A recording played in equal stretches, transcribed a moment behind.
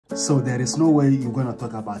So there is no way you're gonna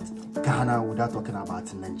talk about Ghana without talking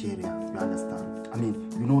about Nigeria. You understand? I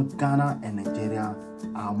mean, you know, Ghana and Nigeria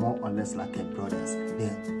are more or less like brothers.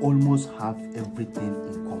 They almost have everything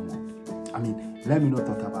in common. I mean, let me not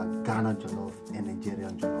talk about Ghana jollof and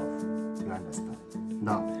Nigerian jollof. You understand?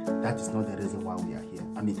 Now, that is not the reason why we are here.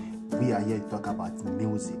 I mean, we are here to talk about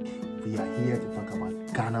music. We are here to talk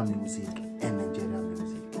about Ghana music and Nigerian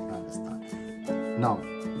music. You understand? Now,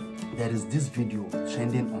 there is this video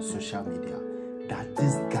trending on social media that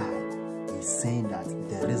this guy is saying that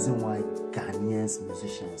the reason why Ghanaians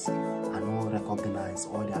musicians are not recognized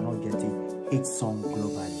or they are not getting hit song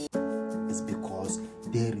globally is because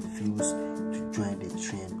they refuse to join the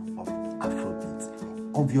trend of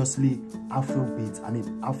Afrobeat. Obviously, Afrobeat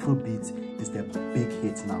is the big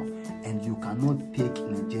hit now, and you cannot take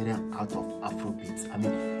Nigeria out of Afrobeat. I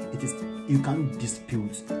mean, you can't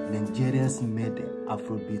dispute Nigerians made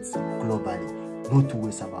Afrobeat globally. No two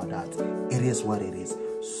ways about that. It is what it is.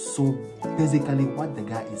 So basically, what the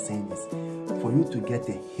guy is saying is, for you to get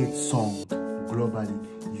a hit song globally,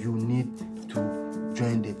 you need to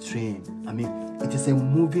join the train. I mean, it is a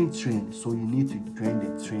moving train, so you need to join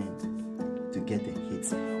the train to get a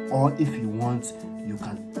hit. Or if you want, you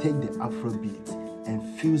can take the Afrobeat and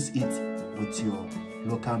fuse it with your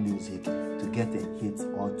local music to get a hit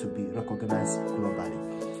or to be recognized globally.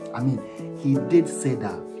 I mean, he did say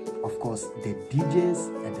that, of course, the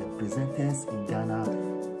DJs and the presenters in Ghana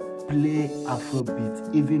play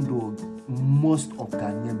Afrobeat, even though most of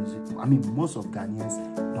Ghanaians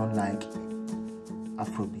don't like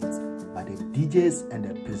Afrobeat, but the DJs and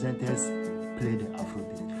the presenters play the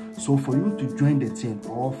Afrobeat. So for you to join the team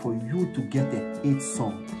or for you to get a hit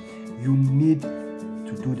song, you need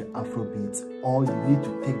to do the Afrobeat, or you need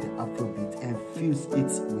to take the Afrobeat and fuse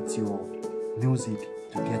it with your music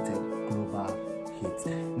to get a global hit.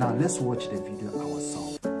 Now let's watch the video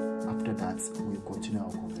ourselves. After that, we'll continue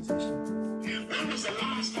our conversation. When was the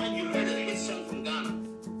last time you heard a hit song from Ghana?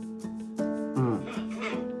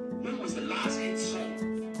 When was the last hit song?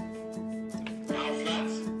 Now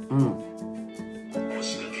Flats? Or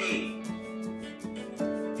Sugarcane?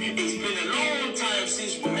 It's been a long time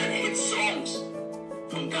since we heard hit songs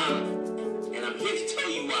from Ghana, and I'm here to tell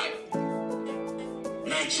you why.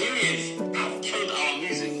 Nigerians have killed our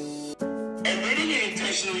music, and they didn't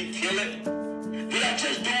intentionally kill it. They are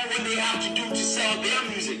just doing what they have to do to sell their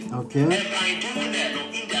music. Okay. And by doing that,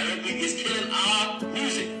 indirectly, it's killing our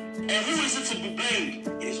music. And who is it to be blamed?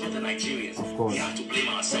 It is not the Nigerians. Of course. We have to blame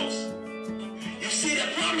ourselves. You see, the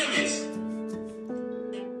problem is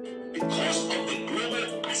because of the global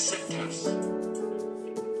acceptance of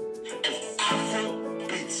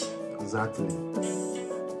Afrobeat. Exactly.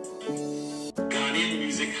 Ghanaian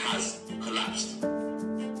music has collapsed.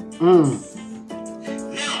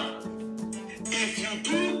 Now, if you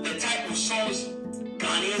do the type of songs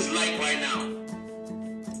Ghanaians like right now,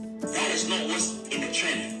 that is not what's in the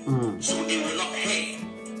trend. So it will not hit.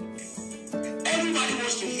 Everybody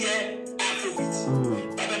wants to hear Afrobeat,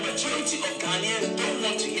 but the majority of Ghanaians don't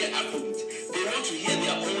want to hear Afrobeat. They want to hear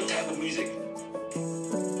their own type of music.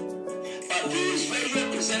 But these radio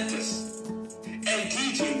presenters and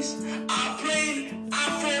DJs are playing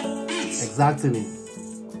Afrobeats. Exactly.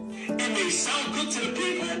 And they sound good to the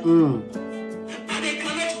people. But they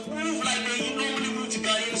cannot move like they normally move to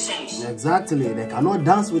Ghanaian songs. Exactly. They cannot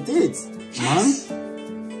dance with it, man.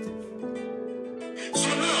 So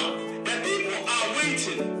now, the people are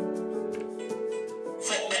waiting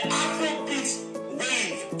for the Afrobeat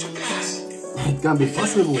wave to pass. It can be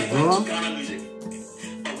possible, bro. Ghana music.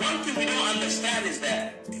 But one thing we don't understand is that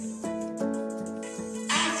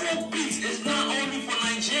Afrobeat is not only for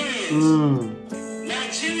Nigerians.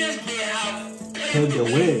 Nigerians may have Paved the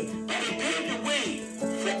way. but they paved the way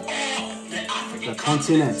for all the African The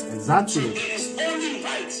continent. Exactly. It is only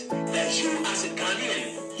right that you, as a Ghanaian,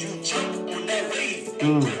 you jump on that wave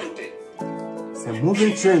and go with it. It's a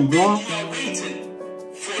moving train, bro. You are waiting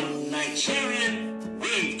for Nigerian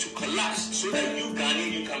wave to collapse so that you,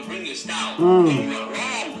 Ghanaian, you can bring your style. And you are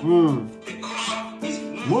wrong. The car is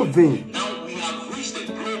moving. Now we have reached the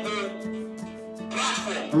global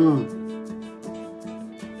platform.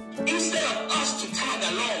 Instead of us to tag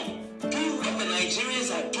along, do what the Nigerians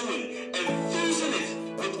are doing and fusing it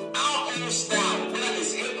with our own style, whether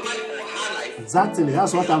it's hip life or high life. Exactly.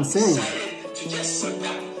 That's what I'm saying. Decided to just sit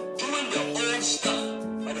back, doing their own stuff,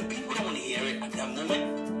 but the people don't want to hear it at that moment.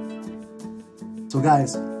 So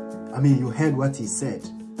guys, I mean, you heard what he said.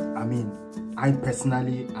 I mean, I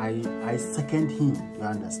personally, I second him, you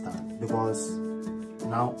understand? Because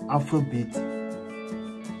now Afrobeat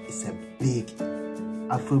is a big,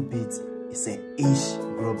 Afrobeat is a ish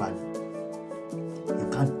globally. You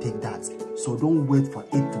can't take that. So don't wait for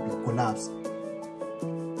it to be collapsed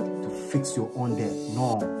to fix your own there.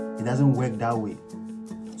 No, it doesn't work that way.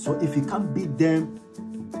 So if you can't beat them,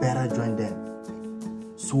 you better join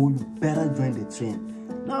them. So you better join the train.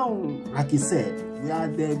 Now, like you said, we are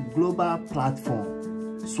the global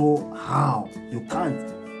platform. So how? You can't.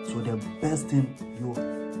 So the best thing you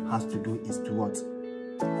have to do is to what?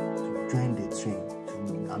 To join the train.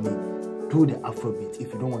 Do the Afrobeat.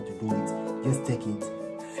 If you don't want to do it, just take it,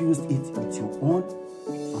 fuse it with your own,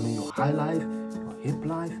 your high life, your hip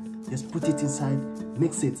life. Just put it inside,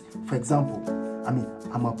 mix it. For example,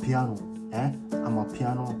 I'm a piano. I'm a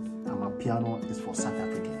piano is for South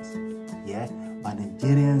Africans. Yeah, but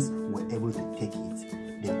Nigerians were able to take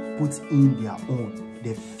it. They put in their own.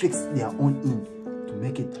 They fixed their own in to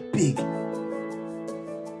make it big.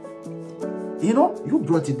 You know, you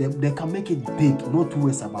brought it. They can make it big. No two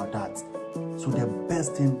ways about that. So the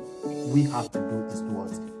best thing we have to do is do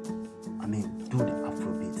what? Do the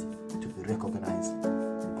Afrobeat to be recognized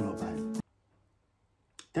globally.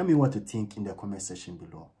 Tell me what you think in the comment section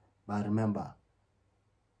below. But remember,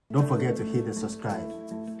 don't forget to hit the subscribe.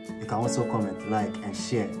 You can also comment, like, and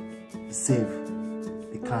share. Be safe,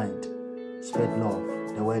 be kind, spread love.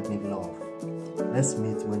 The world needs love. Let's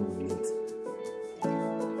meet when we meet.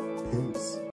 Peace.